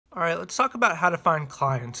Alright, let's talk about how to find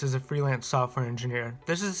clients as a freelance software engineer.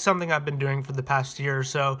 This is something I've been doing for the past year or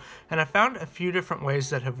so, and I found a few different ways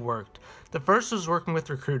that have worked. The first is working with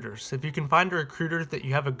recruiters. If you can find a recruiter that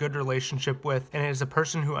you have a good relationship with and is a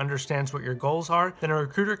person who understands what your goals are, then a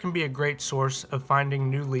recruiter can be a great source of finding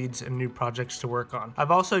new leads and new projects to work on.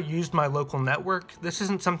 I've also used my local network. This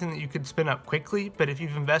isn't something that you could spin up quickly, but if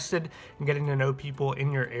you've invested in getting to know people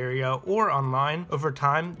in your area or online over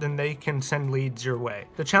time, then they can send leads your way.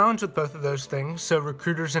 The challenge with both of those things, so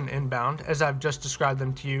recruiters and inbound, as I've just described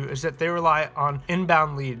them to you, is that they rely on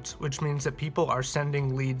inbound leads, which means that people are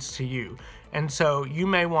sending leads to you. And so you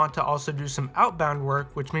may want to also do some outbound work,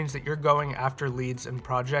 which means that you're going after leads and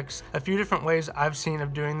projects. A few different ways I've seen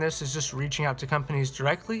of doing this is just reaching out to companies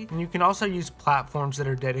directly, and you can also use platforms that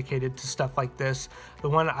are dedicated to stuff like this. The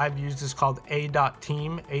one I've used is called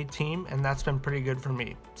A.team, and that's been pretty good for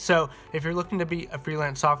me. So if you're looking to be a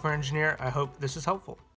freelance software engineer, I hope this is helpful.